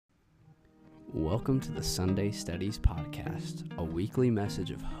Welcome to the Sunday Studies Podcast, a weekly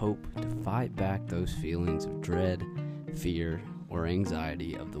message of hope to fight back those feelings of dread, fear, or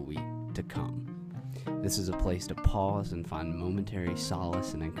anxiety of the week to come. This is a place to pause and find momentary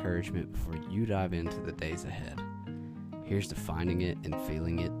solace and encouragement before you dive into the days ahead. Here's to finding it and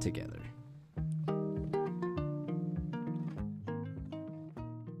feeling it together.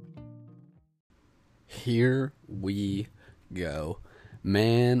 Here we go.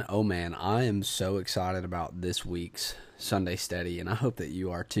 Man, oh man, I am so excited about this week's Sunday Study, and I hope that you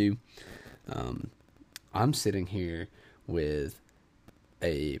are too. I'm sitting here with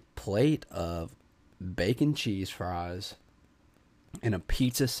a plate of bacon cheese fries and a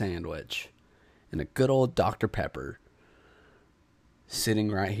pizza sandwich and a good old Dr. Pepper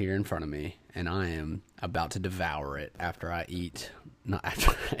sitting right here in front of me, and I am about to devour it after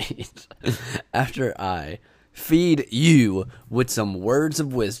I feed you with some words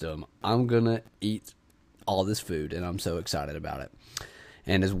of wisdom. I'm gonna eat all this food, and I'm so excited about it.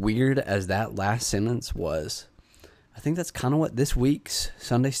 And as weird as that last sentence was, I think that's kind of what this week's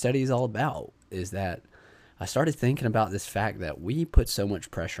Sunday Study is all about, is that I started thinking about this fact that we put so much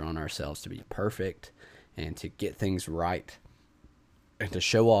pressure on ourselves to be perfect and to get things right and to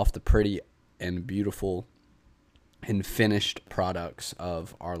show off the pretty and beautiful and finished products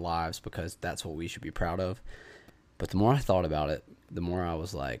of our lives, because that's what we should be proud of. But the more I thought about it, the more I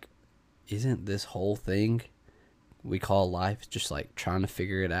was like, isn't this whole thing we call life just like trying to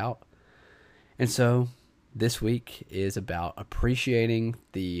figure it out? And so this week is about appreciating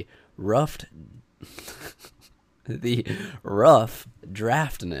the rough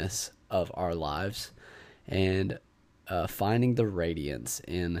draftness of our lives and finding the radiance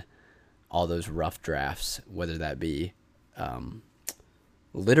in all those rough drafts, whether that be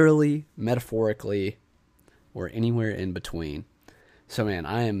literally, metaphorically, or anywhere in between. So man,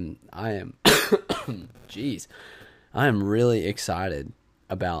 I am jeez, I am really excited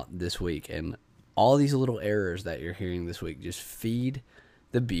about this week, and all these little errors that you're hearing this week just feed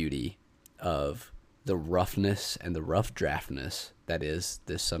the beauty of the roughness and the rough draftness that is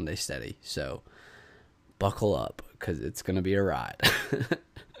this Sunday Study. So buckle up, because it's going to be a ride.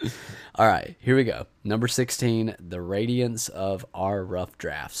 All right, here we go. Number 16, the radiance of our rough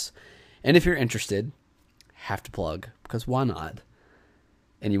drafts. And if you're interested, have to plug, because why not?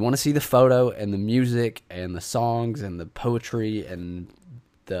 And you want to see the photo and the music and the songs and the poetry and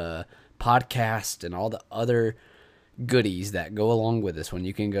the podcast and all the other goodies that go along with this one,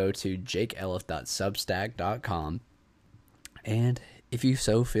 you can go to jakeelif.substack.com. And if you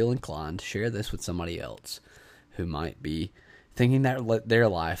so feel inclined, share this with somebody else who might be thinking that their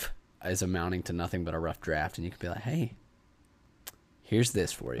life is amounting to nothing but a rough draft, and you can be like, hey, here's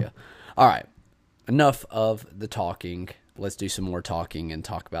this for you. All right, enough of the talking. Let's do some more talking and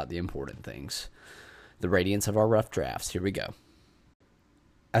talk about the important things. The radiance of our rough drafts. Here we go.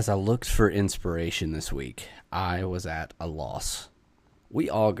 As I looked for inspiration this week, I was at a loss. We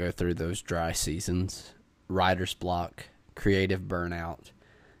all go through those dry seasons, writer's block, creative burnout,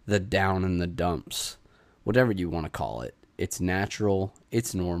 the down in the dumps, whatever you want to call it. It's natural,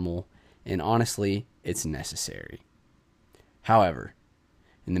 it's normal, and honestly, it's necessary. However,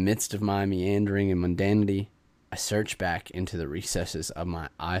 in the midst of my meandering and mundanity, I searched back into the recesses of my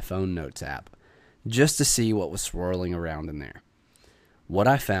iPhone Notes app just to see what was swirling around in there. What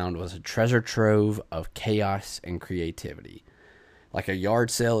I found was a treasure trove of chaos and creativity, like a yard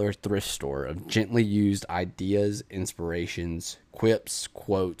sale or thrift store of gently used ideas, inspirations, quips,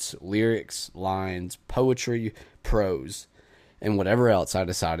 quotes, lyrics, lines, poetry, prose, and whatever else I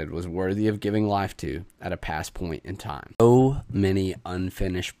decided was worthy of giving life to at a past point in time. So many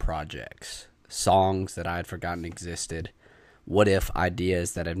unfinished projects, songs that I had forgotten existed, what if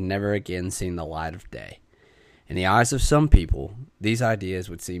ideas that have never again seen the light of day. In the eyes of some people, these ideas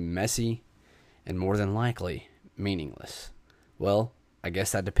would seem messy and more than likely meaningless. Well, I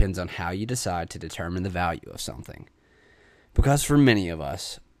guess that depends on how you decide to determine the value of something. Because for many of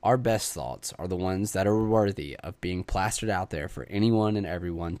us, our best thoughts are the ones that are worthy of being plastered out there for anyone and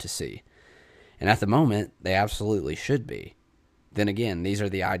everyone to see. And at the moment, they absolutely should be. Then again, these are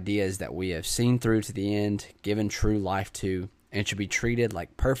the ideas that we have seen through to the end, given true life to, and should be treated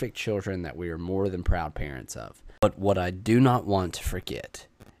like perfect children that we are more than proud parents of. But what I do not want to forget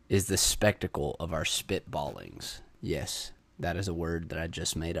is the spectacle of our spitballings. Yes, that is a word that I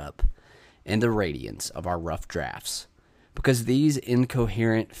just made up. And the radiance of our rough drafts. Because these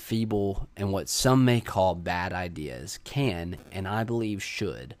incoherent, feeble, and what some may call bad ideas can, and I believe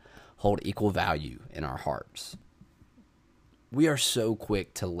should, hold equal value in our hearts. We are so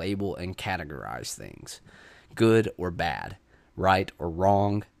quick to label and categorize things, good or bad, right or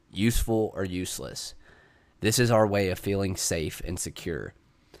wrong, useful or useless. This is our way of feeling safe and secure.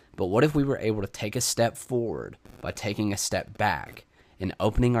 But what if we were able to take a step forward by taking a step back and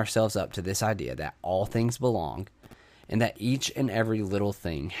opening ourselves up to this idea that all things belong and that each and every little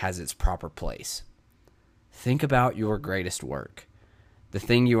thing has its proper place? Think about your greatest work, the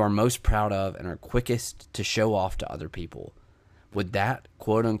thing you are most proud of and are quickest to show off to other people. Would that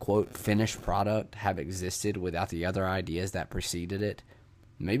quote-unquote finished product have existed without the other ideas that preceded it?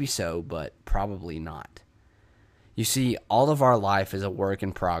 Maybe so, but probably not. You see, all of our life is a work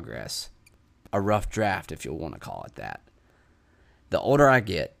in progress, a rough draft if you'll want to call it that. The older I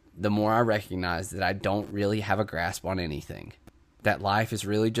get, the more I recognize that I don't really have a grasp on anything, that life is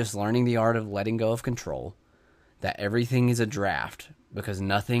really just learning the art of letting go of control, that everything is a draft because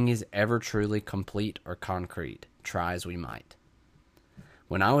nothing is ever truly complete or concrete, try as we might.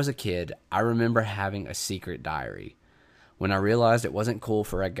 When I was a kid, I remember having a secret diary. When I realized it wasn't cool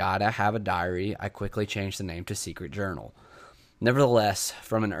for a guy to have a diary, I quickly changed the name to Secret Journal. Nevertheless,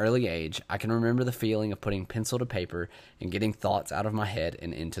 from an early age, I can remember the feeling of putting pencil to paper and getting thoughts out of my head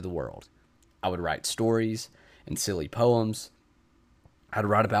and into the world. I would write stories and silly poems. I'd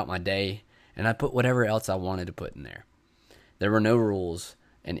write about my day, and I'd put whatever else I wanted to put in there. There were no rules,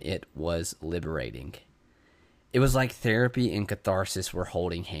 and it was liberating. It was like therapy and catharsis were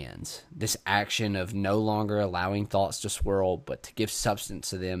holding hands. This action of no longer allowing thoughts to swirl, but to give substance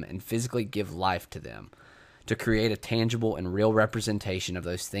to them and physically give life to them. To create a tangible and real representation of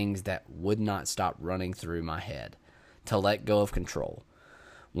those things that would not stop running through my head. To let go of control.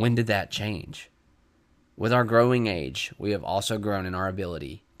 When did that change? With our growing age, we have also grown in our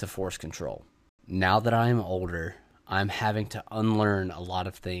ability to force control. Now that I am older, I'm having to unlearn a lot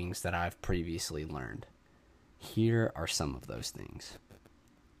of things that I've previously learned. Here are some of those things.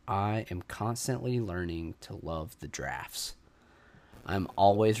 I am constantly learning to love the drafts. I'm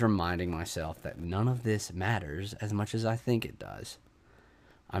always reminding myself that none of this matters as much as I think it does.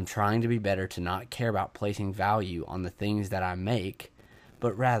 I'm trying to be better to not care about placing value on the things that I make,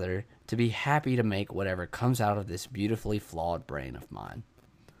 but rather to be happy to make whatever comes out of this beautifully flawed brain of mine.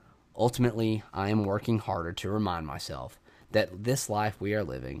 Ultimately, I am working harder to remind myself that this life we are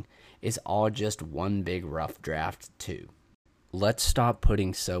living is all just one big rough draft too. Let's stop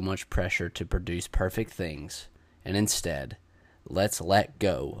putting so much pressure to produce perfect things, and instead, let's let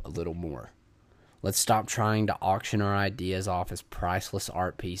go a little more. Let's stop trying to auction our ideas off as priceless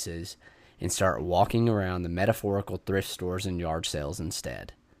art pieces and start walking around the metaphorical thrift stores and yard sales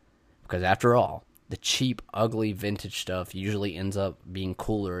instead. Because after all, the cheap, ugly vintage stuff usually ends up being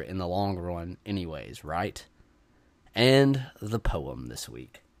cooler in the long run anyways, right? And the poem this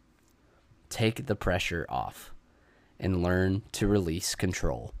week. Take the pressure off and learn to release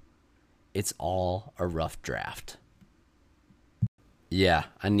control. It's all a rough draft. Yeah,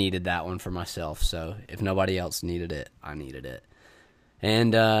 I needed that one for myself, so if nobody else needed it, I needed it.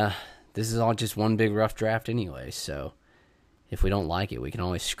 And this is all just one big rough draft anyway, so if we don't like it, we can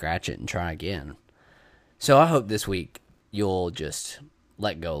always scratch it and try again. So I hope this week you'll just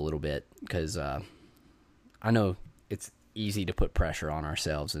let go a little bit, because I know it's easy to put pressure on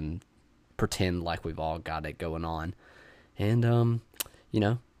ourselves and pretend like we've all got it going on. And,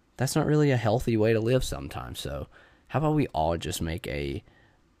 that's not really a healthy way to live sometimes. So how about we all just make a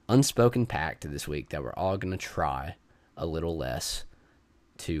unspoken pact this week that we're all going to try a little less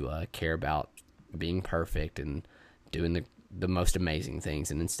to care about being perfect and doing the most amazing things.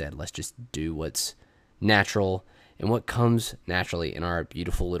 And instead, let's just do what's natural and what comes naturally in our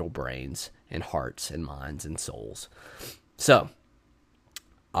beautiful little brains and hearts and minds and souls. So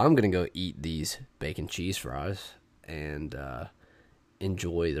I'm going to go eat these bacon cheese fries and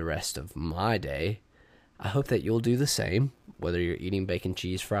enjoy the rest of my day. I hope that you'll do the same, whether you're eating bacon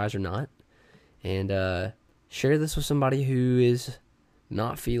cheese fries or not. And share this with somebody who is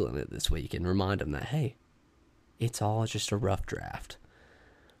not feeling it this week and remind them that, hey, it's all just a rough draft.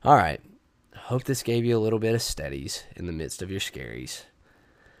 All right. Hope this gave you a little bit of steadies in the midst of your scaries.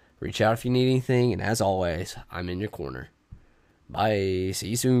 Reach out if you need anything, and as always, I'm in your corner. Bye. See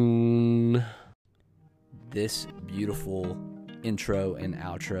you soon. This beautiful intro and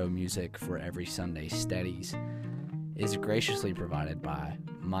outro music for every Sunday Steadies is graciously provided by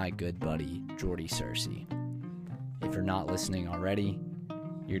my good buddy, Jordy Searcy. If you're not listening already,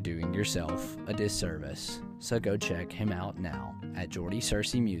 you're doing yourself a disservice, so go check him out now at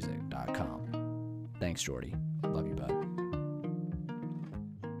jordysearcymusic.com. Thanks, Jordy. Love you, bud.